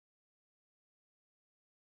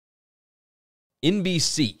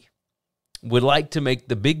NBC would like to make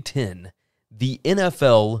the Big Ten the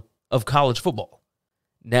NFL of college football.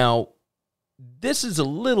 Now, this is a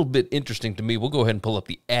little bit interesting to me. We'll go ahead and pull up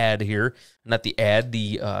the ad here. Not the ad,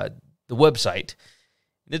 the website.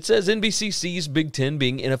 It says NBC sees Big Ten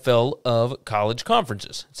being NFL of college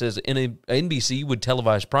conferences. It says NBC would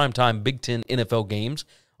televise primetime Big Ten NFL games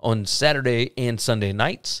on Saturday and Sunday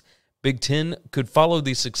nights. Big Ten could follow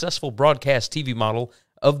the successful broadcast TV model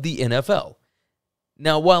of the NFL.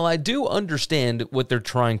 Now, while I do understand what they're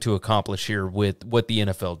trying to accomplish here with what the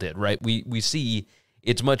NFL did, right? We see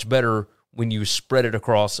it's much better when you spread it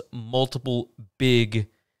across multiple big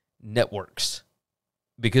networks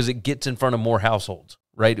because it gets in front of more households,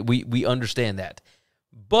 right? We understand that.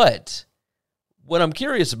 But what I'm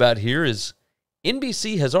curious about here is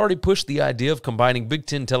NBC has already pushed the idea of combining Big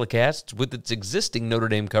Ten telecasts with its existing Notre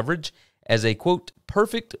Dame coverage as a, quote,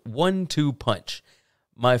 perfect 1-2 punch.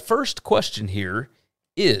 My first question here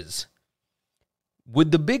is,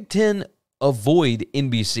 would the Big Ten avoid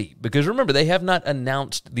NBC? Because remember, they have not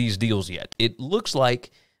announced these deals yet. It looks like,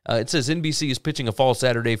 it says NBC is pitching a fall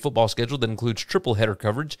Saturday football schedule that includes triple header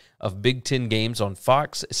coverage of Big Ten games on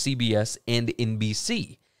Fox, CBS, and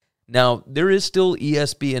NBC. Now, there is still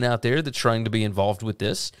ESPN out there that's trying to be involved with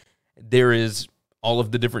this. There is all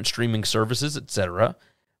of the different streaming services, etc.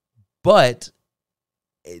 But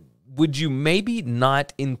would you maybe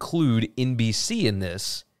not include NBC in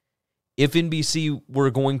this if NBC were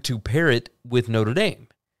going to pair it with Notre Dame?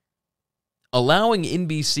 Allowing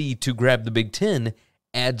NBC to grab the Big Ten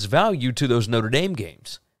adds value to those Notre Dame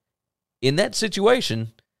games. In that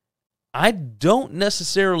situation, I don't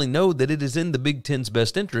necessarily know that it is in the Big Ten's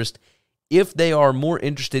best interest if they are more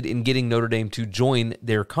interested in getting Notre Dame to join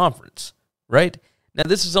their conference, right? Now,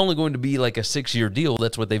 this is only going to be like a 6-year deal.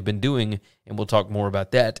 That's what they've been doing, and we'll talk more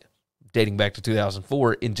about that dating back to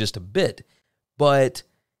 2004 in just a bit. But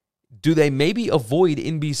do they maybe avoid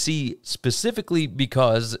NBC specifically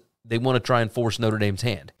because they want to try and force Notre Dame's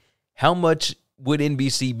hand? How much would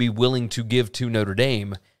NBC be willing to give to Notre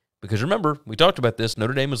Dame? Because remember, we talked about this,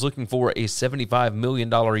 Notre Dame is looking for a $75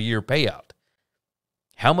 million a year payout.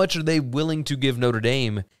 How much are they willing to give Notre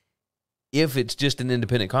Dame if it's just an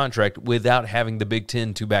independent contract without having the Big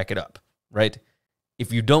Ten to back it up, right?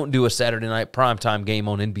 If you don't do a Saturday night primetime game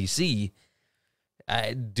on NBC,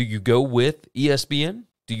 do you go with ESPN?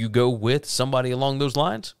 Do you go with somebody along those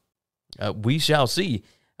lines? We shall see.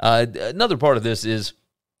 Another part of this is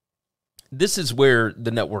where the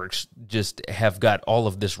networks just have got all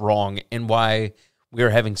of this wrong and why we are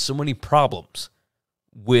having so many problems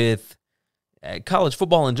with college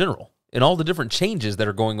football in general and all the different changes that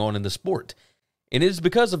are going on in the sport. And it is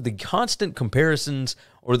because of the constant comparisons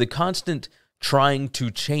or the constant trying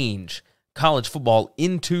to change college football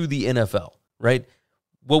into the NFL, right?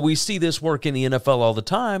 Well, we see this work in the NFL all the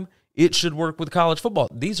time. It should work with college football.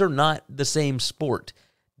 These are not the same sport.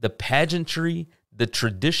 The pageantry, the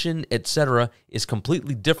tradition, etc., is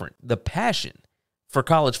completely different. The passion for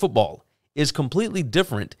college football is completely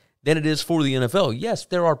different than it is for the NFL. Yes,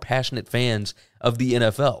 there are passionate fans of the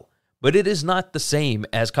NFL, but it is not the same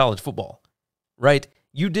as college football, right?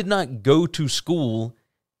 You did not go to school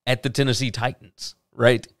at the Tennessee Titans,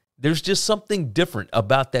 right? There's just something different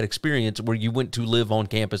about that experience where you went to live on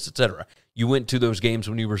campus, etc. You went to those games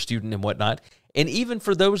when you were a student and whatnot. And even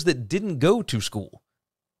for those that didn't go to school,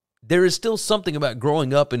 there is still something about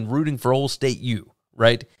growing up and rooting for Old State U,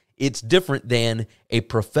 right? It's different than a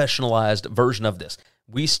professionalized version of this.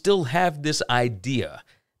 We still have this idea,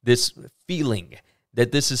 this feeling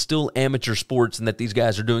that this is still amateur sports and that these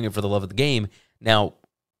guys are doing it for the love of the game. Now,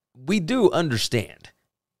 we do understand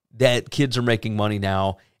that kids are making money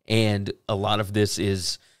now, and a lot of this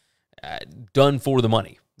is done for the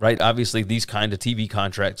money, right? Obviously, these kind of TV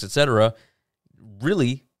contracts, etc.,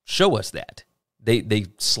 really show us that. They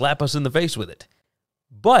slap us in the face with it.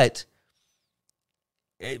 But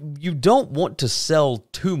you don't want to sell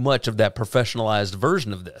too much of that professionalized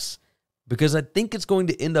version of this because I think it's going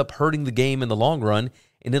to end up hurting the game in the long run,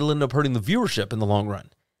 and it'll end up hurting the viewership in the long run.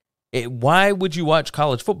 Why would you watch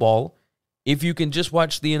college football if you can just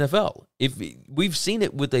watch the NFL? If we've seen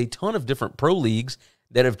it with a ton of different pro leagues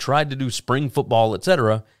that have tried to do spring football,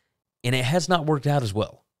 etc., and it has not worked out as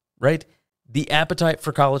well, right? The appetite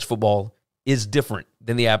for college football is different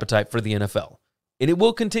than the appetite for the NFL, and it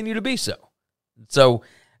will continue to be so. So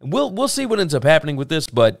we'll see what ends up happening with this,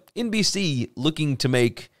 but NBC looking to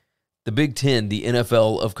make the Big Ten the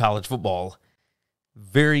NFL of college football,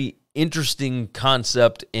 very interesting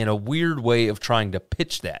concept and a weird way of trying to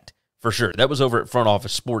pitch that, for sure. That was over at Front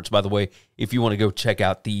Office Sports, by the way, if you want to go check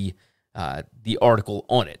out the the article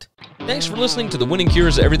on it. Thanks for listening to the Winning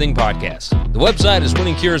Cures Everything podcast. The website is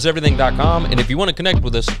winningcureseverything.com, and if you want to connect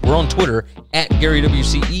with us, we're on Twitter at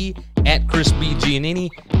GaryWCE, at Chris B. Giannini,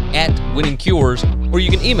 at Winning Cures, or you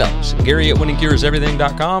can email us, Gary at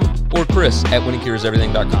winningcureseverything.com or Chris at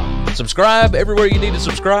winningcureseverything.com. Subscribe everywhere you need to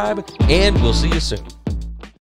subscribe, and we'll see you soon.